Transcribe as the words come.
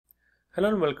Hello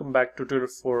and welcome back to tutorial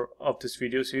 4 of this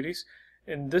video series.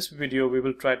 In this video we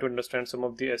will try to understand some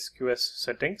of the Sqs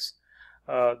settings.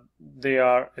 They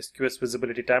are Sqs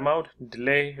visibility timeout,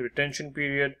 delay, retention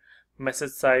period,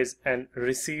 message size and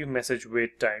receive message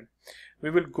wait time. We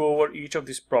will go over each of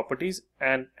these properties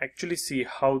and actually see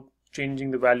how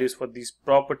changing the values for these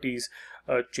properties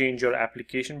change your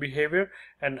application behavior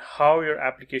and how your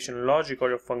application logic or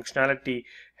your functionality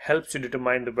helps you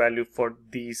determine the value for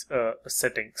these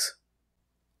settings.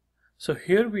 So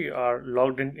here we are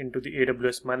logged into the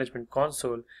AWS Management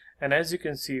Console, and as you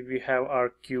can see we have our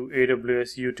queue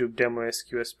AWS YouTube Demo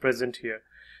SQS present here.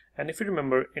 And if you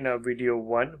remember, in our video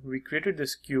 1 we created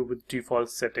this queue with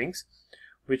default settings,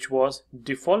 which was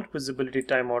default visibility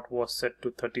timeout was set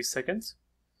to 30 seconds,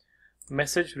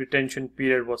 message retention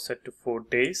period was set to 4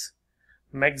 days,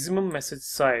 maximum message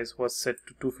size was set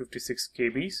to 256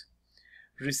 KBs,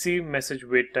 receive message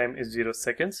wait time is 0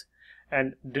 seconds,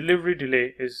 and delivery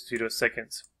delay is 0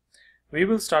 seconds. We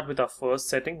will start with our first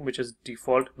setting, which is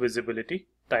default visibility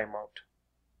timeout.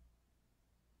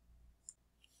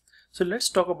 So let's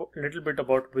talk a little bit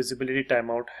about visibility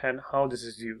timeout and how this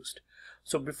is used.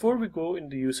 So before we go in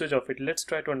the usage of it, let's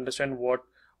try to understand what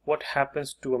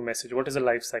happens to a message. What is the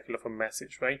life cycle of a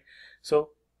message, right? So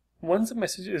once a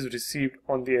message is received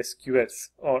on the SQS,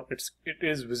 or it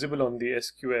is visible on the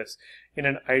SQS, in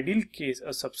an ideal case,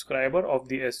 a subscriber of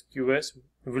the SQS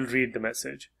will read the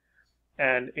message.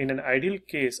 And in an ideal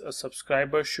case, a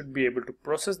subscriber should be able to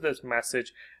process this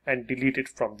message and delete it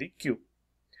from the queue.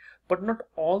 But not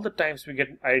all the times we get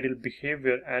an ideal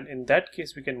behavior, and in that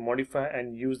case, we can modify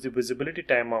and use the visibility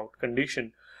timeout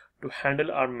condition to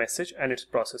handle our message and its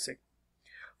processing.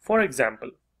 For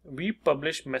example, we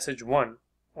publish message 1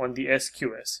 on the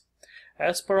SQS.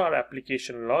 As per our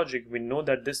application logic, we know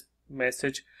that this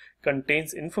message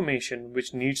contains information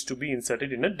which needs to be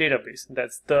inserted in a database.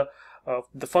 That's the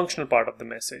functional part of the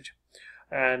message.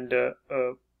 And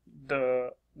the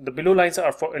below lines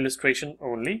are for illustration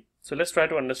only. So let's try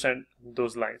to understand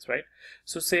those lines, right?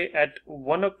 So say at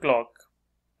 1 o'clock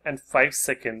and 5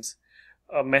 seconds,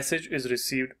 a message is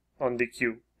received on the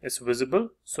queue. It's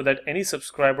visible so that any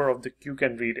subscriber of the queue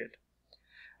can read it.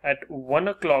 At 1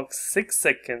 o'clock 6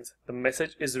 seconds, the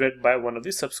message is read by one of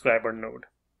the subscriber node.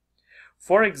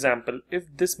 For example,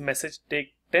 if this message takes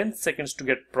 10 seconds to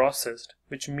get processed,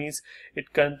 which means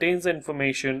it contains the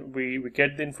information, we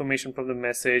get the information from the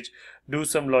message, do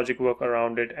some logic work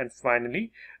around it, and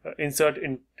finally insert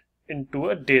into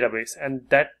a database, and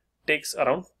that takes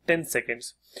around 10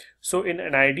 seconds. So in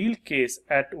an ideal case,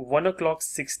 at 1 o'clock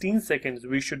 16 seconds,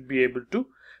 we should be able to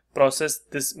process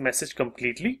this message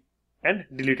completely and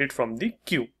delete it from the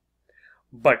queue.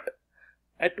 But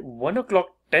at 1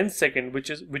 o'clock 10 seconds,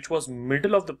 which was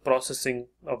middle of the processing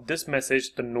of this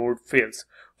message, the node fails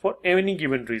for any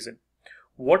given reason.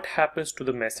 What happens to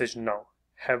the message now?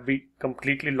 Have we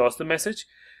completely lost the message,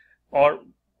 or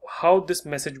how this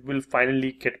message will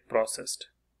finally get processed?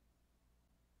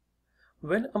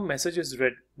 When a message is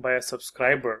read by a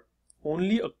subscriber,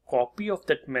 only a copy of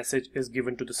that message is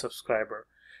given to the subscriber,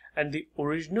 and the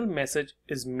original message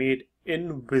is made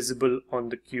invisible on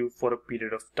the queue for a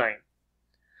period of time.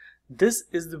 This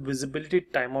is the visibility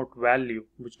timeout value,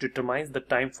 which determines the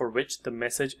time for which the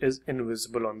message is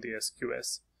invisible on the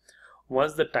SQS.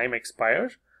 Once the time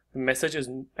expires, the message is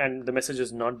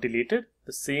not deleted,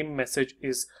 the same message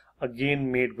is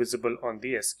again made visible on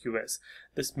the SQS.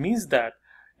 This means that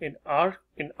in our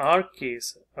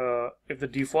case, if the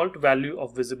default value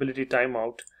of visibility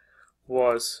timeout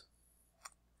was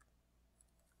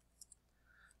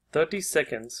 30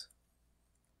 seconds,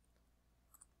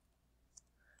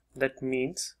 that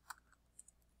means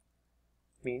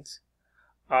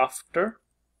after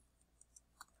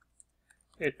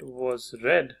it was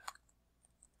read,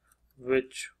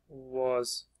 which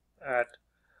was at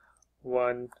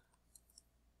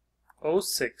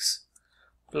 1:06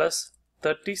 plus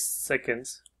 30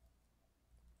 seconds,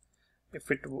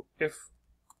 if it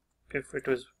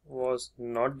was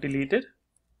not deleted,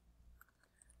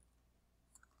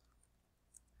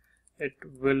 it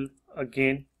will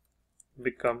again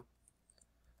become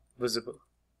visible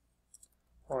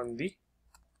on the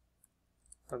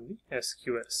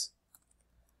SQS.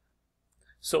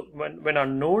 So when our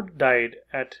node died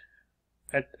at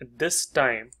this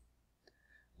time,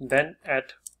 then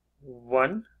at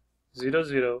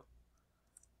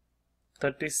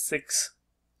 1:00:36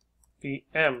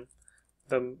 p.m.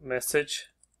 the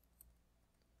message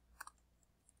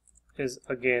is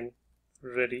again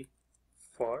ready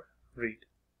for read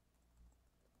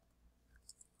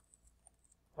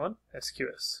on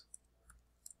SQS.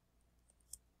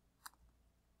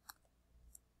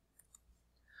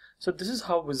 So this is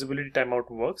how visibility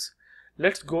timeout works.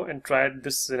 Let's go and try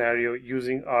this scenario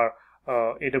using our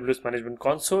AWS Management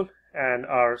Console and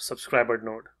our subscriber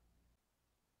node.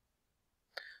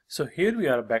 So here we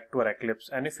are back to our Eclipse,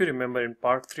 and if you remember, in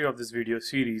part 3 of this video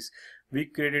series we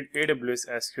created AWS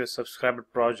Sqs subscriber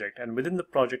project, and within the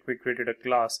project we created a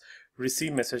class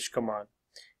receive message command.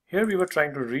 Here we were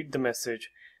trying to read the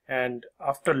message, and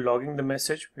after logging the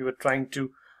message we were trying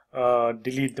to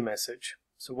delete the message.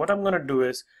 So what I'm gonna do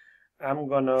is I'm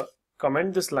gonna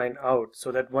comment this line out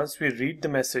so that once we read the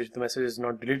message is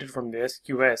not deleted from the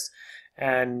SQS,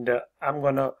 and I'm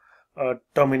gonna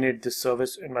terminate this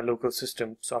service in my local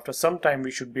system. So after some time we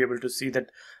should be able to see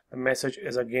that the message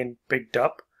is again picked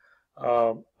up,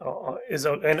 and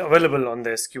available on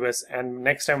the SQS, and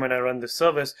next time when I run the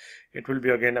service it will be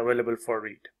again available for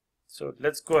read. So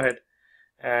let's go ahead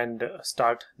and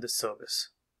start this service.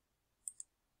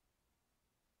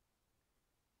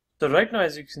 So right now,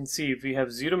 as you can see, we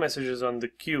have 0 messages on the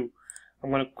queue.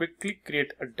 I'm going to quickly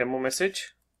create a demo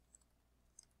message.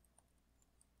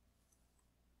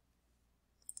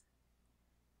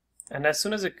 And as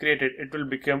soon as I create it, it will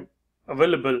become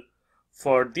available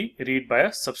for the read by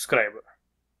a subscriber.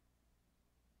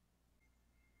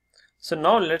 So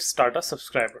now let's start a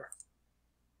subscriber.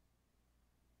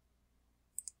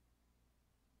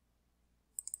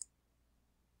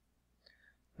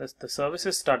 The service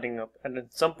is starting up, and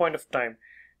at some point of time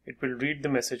it will read the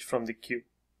message from the queue.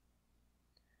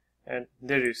 And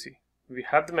there you see, we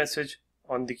have the message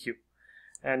on the queue.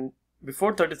 And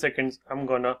before 30 seconds, I'm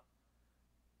gonna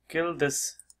kill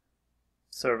this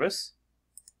service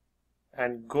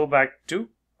and go back to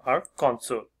our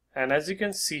console. And as you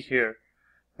can see here,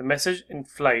 the message in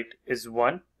flight is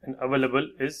 1 and available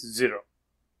is 0,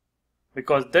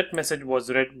 because that message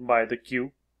was read by the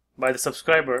queue, by the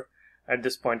subscriber at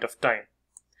this point of time.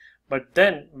 But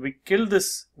then we kill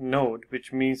this node,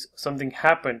 which means something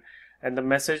happened, and the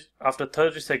message after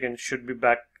 30 seconds should be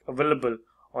back available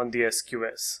on the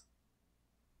SQS.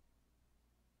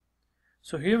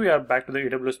 So here we are back to the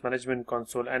AWS Management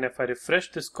Console, and if I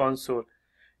refresh this console,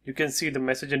 you can see the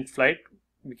message in flight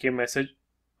became message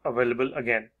available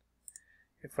again.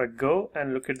 If I go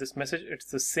and look at this message, it's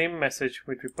the same message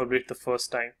which we published the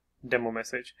first time, demo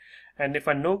message. And if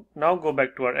I now go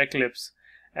back to our Eclipse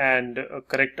and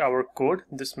correct our code,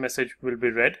 this message will be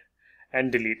read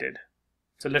and deleted.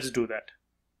 So let's do that.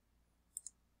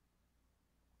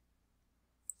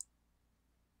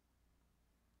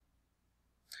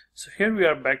 So here we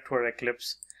are back to our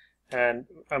Eclipse, and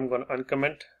I'm going to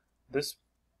uncomment this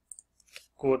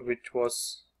code which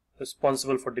was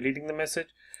responsible for deleting the message.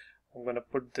 I'm going to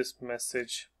put this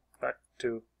message back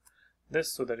to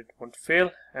this so that it won't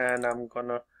fail, and I'm going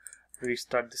to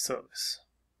restart the service.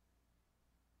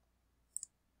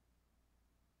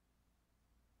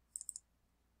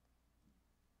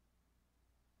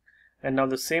 And now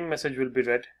the same message will be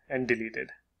read and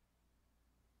deleted.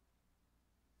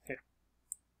 Here.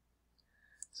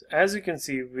 So as you can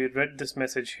see, we read this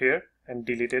message here and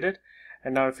deleted it.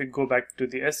 And now if we go back to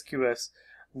the SQS,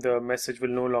 the message will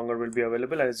no longer be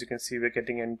available. As you can see, we're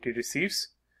getting empty receives,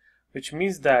 which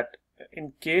means that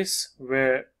in case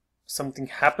where something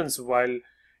happens while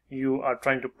you are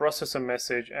trying to process a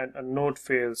message and a node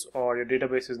fails, or your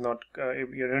database is not,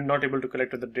 you're not able to connect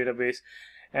to the database,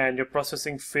 and your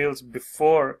processing fails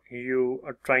before you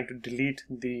are trying to delete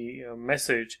the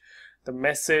message,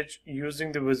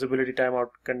 using the visibility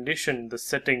timeout condition, the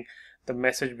setting, the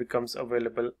message becomes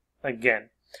available again.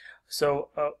 So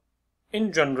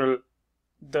in general,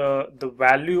 the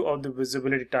value of the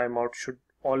visibility timeout should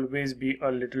always be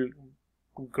a little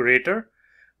greater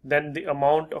than the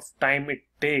amount of time it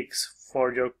takes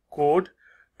for your code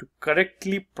to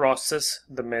correctly process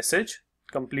the message,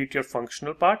 complete your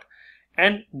functional part,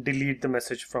 and delete the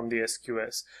message from the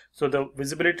SQS. So the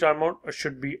visibility timeout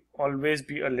should always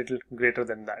be a little greater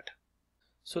than that.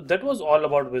 So that was all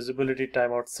about visibility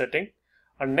timeout setting.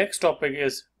 Our next topic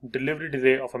is delivery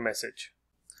delay of a message.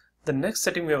 The next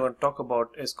setting we are going to talk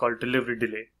about is called delivery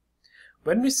delay.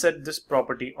 When we set this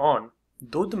property on,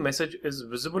 though the message is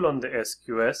visible on the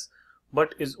SQS,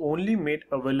 but is only made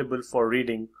available for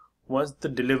reading once the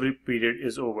delivery period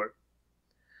is over.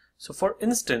 So for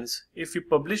instance, if you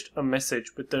published a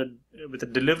message with a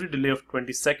delivery delay of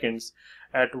 20 seconds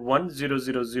at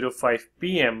 1:00:05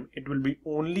 p.m., it will be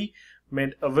only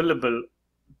made available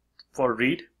for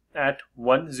read at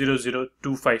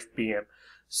 1:00:25 p.m.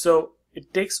 So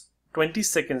it takes 20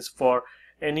 seconds for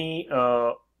any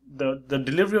the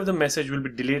delivery of the message will be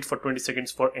delayed for 20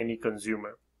 seconds for any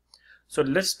consumer. So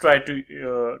let's try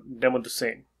to demo the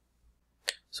same.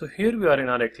 So here we are in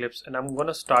our Eclipse, and I'm going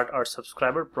to start our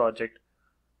subscriber project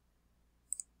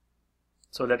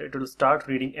so that it will start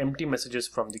reading empty messages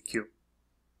from the queue.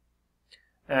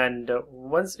 And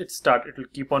once it starts, it will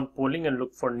keep on polling and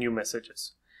look for new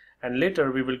messages. And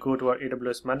later we will go to our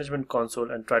AWS management console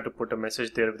and try to put a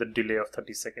message there with a delay of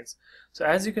 30 seconds. So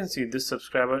as you can see, this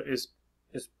subscriber is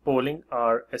polling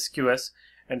our SQS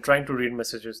and trying to read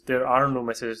messages. There are no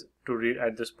messages to read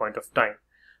at this point of time.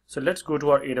 So let's go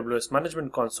to our AWS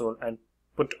management console and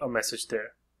put a message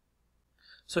there.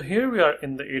 So here we are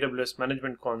in the AWS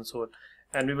management console,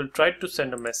 and we will try to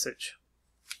send a message.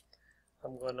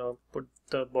 I'm gonna put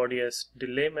the body as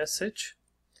delay message,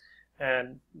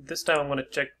 and this time I'm gonna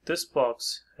check this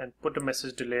box and put a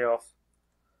message delay of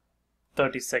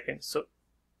 30 seconds. So,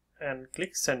 and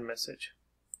click send message.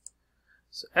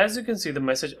 So as you can see, the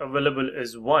message available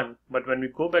is 1, but when we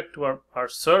go back to our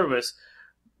service,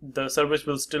 the service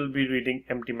will still be reading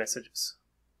empty messages.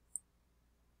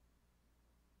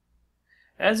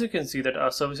 As you can see that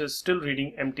our service is still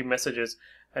reading empty messages,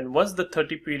 and once the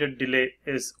 30 period delay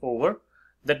is over,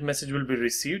 that message will be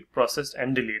received, processed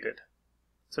and deleted.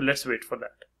 So let's wait for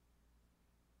that.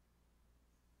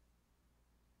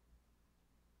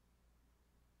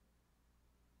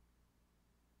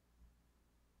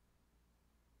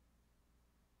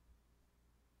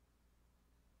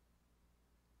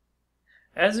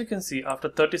 As you can see, after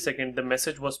 30 seconds, the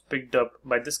message was picked up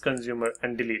by this consumer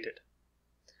and deleted.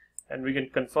 And we can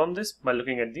confirm this by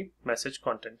looking at the message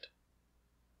content,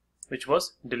 which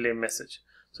was delay message.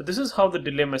 So this is how the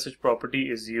delay message property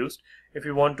is used. If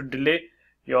you want to delay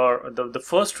the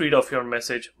first read of your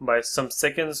message by some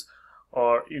seconds,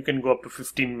 or you can go up to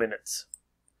 15 minutes.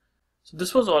 So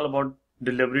this was all about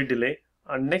delivery delay.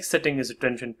 Our next setting is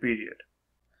retention period.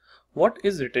 What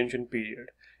is retention period?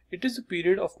 It is a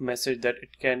period of message that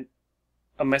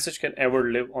a message can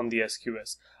ever live on the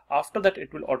SQS. After that,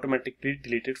 it will automatically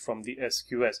delete it from the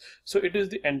SQS. So it is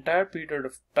the entire period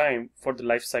of time for the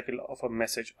life cycle of a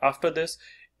message. After this,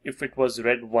 if it was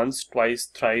read once, twice,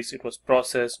 thrice, it was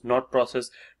processed, not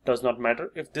processed, does not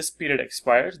matter. If this period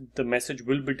expires, the message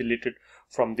will be deleted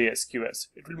from the SQS.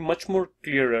 It will be much more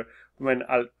clearer when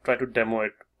I'll try to demo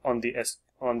it on the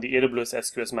AWS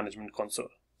SQS management console.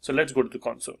 So let's go to the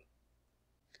console.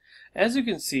 As you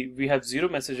can see, we have 0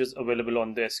 messages available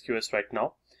on the SQS right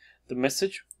now. The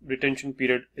message retention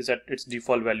period is at its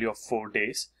default value of 4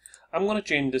 days. I'm going to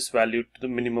change this value to the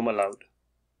minimum allowed.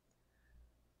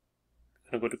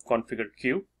 I'm going to go to configure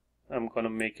queue. I'm going to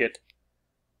make it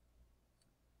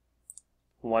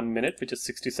 1 minute, which is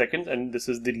 60 seconds, and this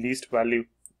is the least value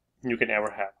you can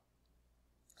ever have.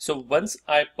 So once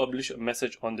I publish a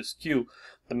message on this queue,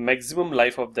 the maximum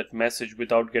life of that message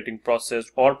without getting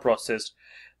processed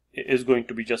is going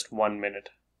to be just 1 minute.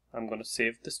 I'm going to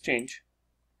save this change,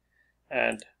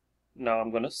 and now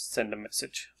I'm going to send a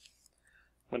message.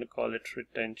 I'm going to call it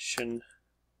retention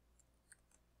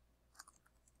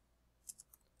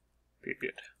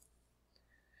period.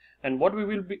 And what we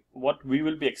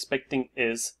will be expecting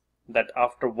is that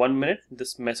after 1 minute,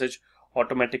 this message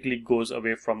automatically goes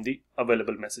away from the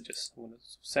available messages. I'm going to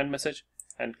send message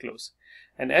and close.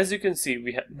 And as you can see,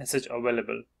 we have message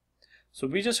available. So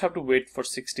we just have to wait for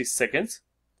 60 seconds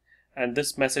and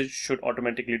this message should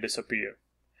automatically disappear.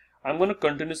 I'm going to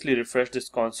continuously refresh this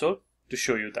console to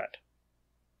show you that.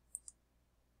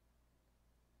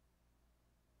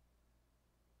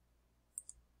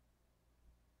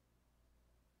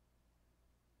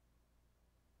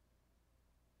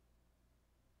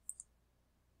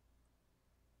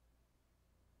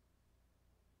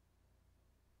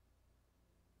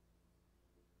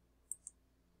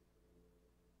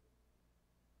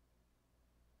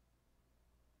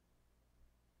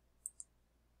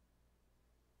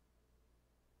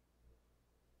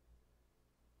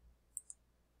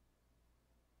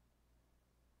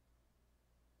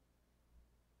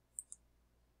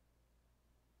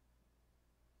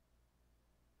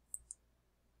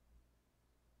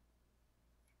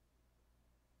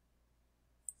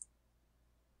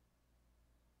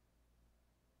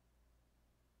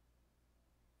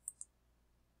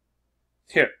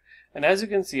 Here, and as you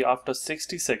can see, after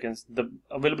 60 seconds the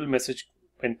available message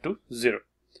went to 0.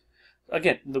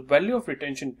 Again, the value of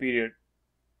retention period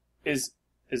is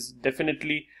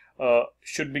definitely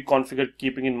should be configured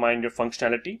keeping in mind your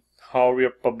functionality, how your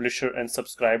publisher and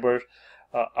subscriber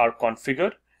are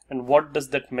configured, and what does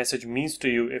that message means to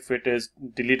you if it is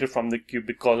deleted from the queue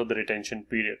because of the retention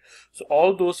period. So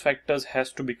all those factors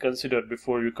has to be considered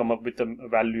before you come up with a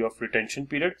value of retention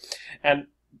period, and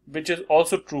which is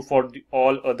also true for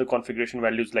all other configuration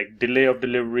values like delay of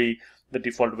delivery, the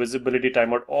default visibility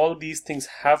timeout. All these things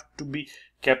have to be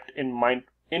kept in mind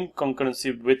in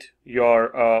concurrency with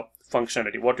your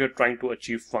functionality, what you're trying to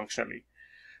achieve functionally.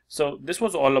 So this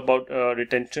was all about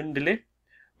retention delay.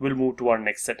 We'll move to our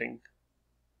next setting.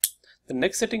 The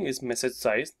next setting is message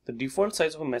size. The default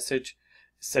size of a message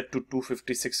is set to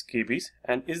 256 kbs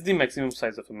and is the maximum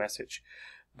size of a message.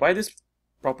 Why this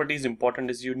property is important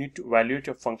is you need to evaluate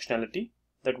your functionality,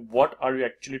 that what are you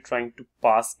actually trying to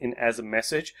pass in as a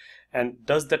message, and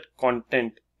does that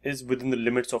content is within the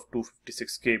limits of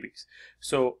 256 kbs.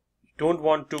 So you don't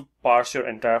want to parse your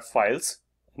entire files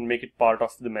and make it part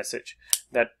of the message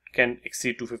that can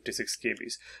exceed 256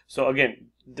 kbs. So again,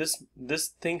 this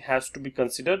thing has to be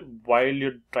considered while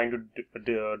you're trying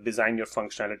to design your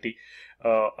functionality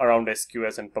around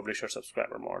Sqs and publisher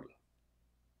subscriber model.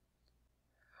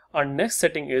 Our next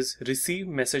setting is receive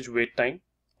message wait time,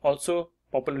 also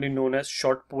popularly known as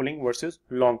short polling versus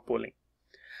long polling.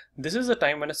 This is the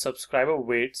time when a subscriber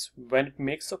waits when it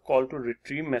makes a call to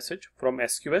retrieve message from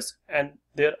Sqs and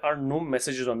there are no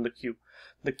messages on the queue.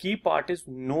 The key part is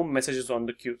no messages on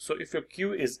the queue. So if your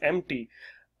queue is empty,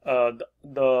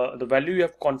 the value you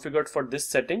have configured for this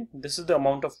setting, this is the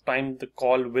amount of time the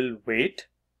call will wait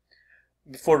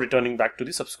before returning back to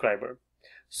the subscriber.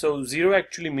 So 0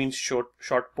 actually means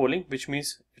short polling, which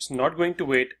means it's not going to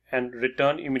wait and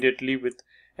return immediately with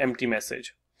empty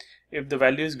message. If the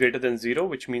value is greater than 0,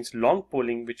 which means long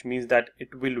polling, which means that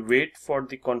it will wait for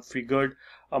the configured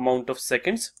amount of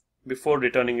seconds before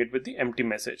returning it with the empty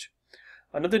message.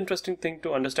 Another interesting thing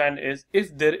to understand is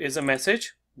if there is a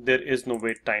message, there is no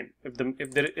wait time.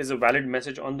 If there is a valid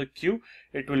message on the queue,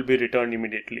 it will be returned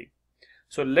immediately.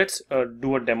 So let's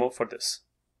do a demo for this.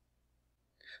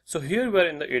 So here we are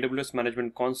in the AWS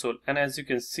Management Console, and as you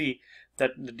can see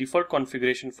that the default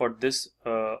configuration for this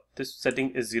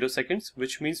setting is 0 seconds,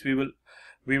 which means we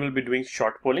will be doing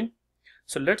short polling.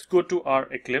 So let's go to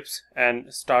our Eclipse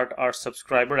and start our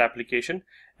subscriber application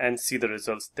and see the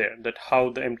results there, that how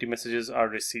the empty messages are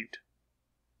received.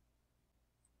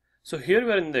 So here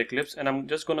we are in the Eclipse, and I'm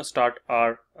just going to start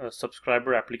our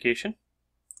subscriber application,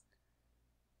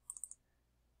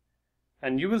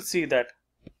 and you will see that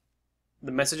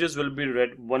the messages will be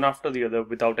read one after the other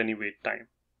without any wait time.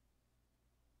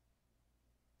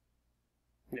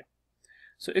 Yeah.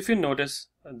 So if you notice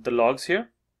the logs here,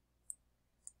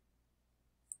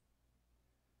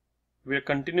 we are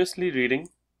continuously reading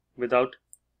without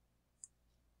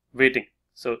waiting.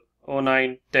 So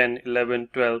 09, 10, 11,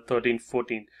 12, 13,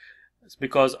 14. It's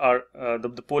because our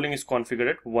the polling is configured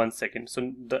at 1 second.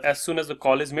 So as soon as the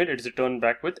call is made, it is returned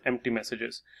back with empty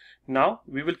messages. Now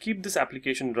we will keep this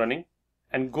application running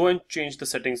and go and change the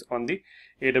settings on the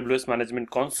AWS Management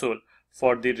Console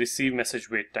for the receive message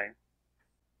wait time.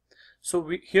 So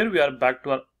here we are back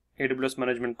to our AWS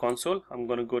Management Console. I'm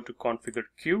going to go to configure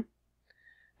queue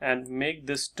and make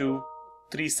this to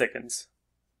 3 seconds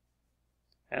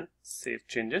and save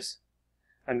changes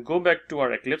and go back to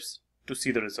our Eclipse to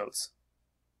see the results.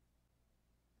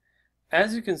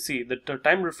 As you can see, the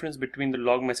time reference between the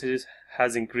log messages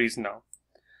has increased now.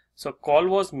 So call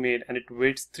was made and it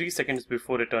waits 3 seconds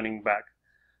before returning back.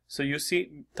 So you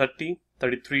see 30,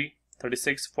 33,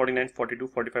 36, 49, 42,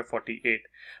 45, 48.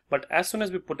 But as soon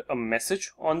as we put a message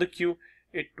on the queue,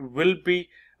 it will be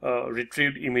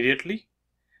retrieved immediately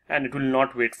and it will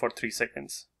not wait for 3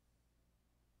 seconds.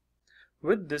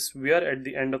 With this, we are at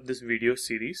the end of this video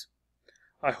series.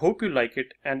 I hope you like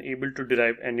it and able to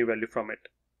derive any value from it.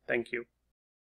 Thank you.